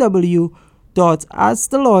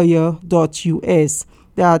www.askthelawyer.us.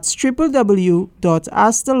 That's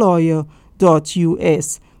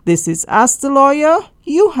www.askthelawyer.us. This is Ask the Lawyer.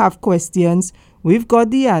 You have questions. We've got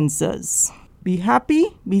the answers. Be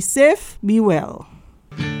happy, be safe, be well.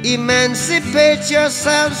 Emancipate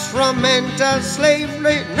yourselves from mental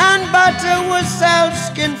slavery. None but ourselves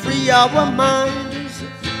can free our minds.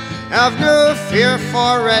 Have no fear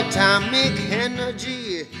for atomic energy.